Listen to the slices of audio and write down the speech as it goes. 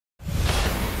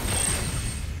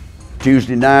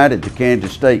Tuesday night at the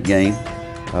Kansas State game,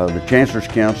 the Chancellor's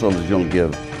Council is going to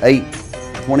give 8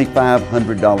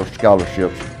 $2,500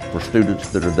 scholarships for students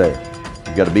that are there.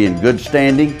 You've got to be in good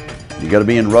standing, you've got to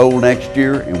be enrolled next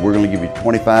year, and we're going to give you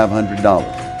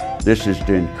 $2,500. This is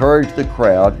to encourage the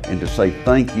crowd and to say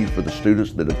thank you for the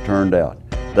students that have turned out.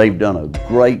 They've done a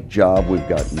great job. We've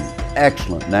gotten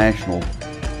excellent national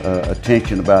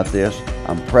attention about this.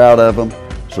 I'm proud of them.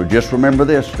 So just remember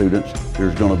this, students,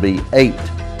 there's going to be 8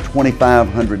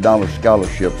 $2,500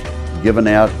 scholarships given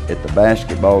out at the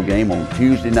basketball game on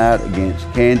Tuesday night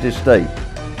against Kansas State.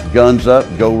 Guns up,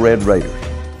 go Red Raiders.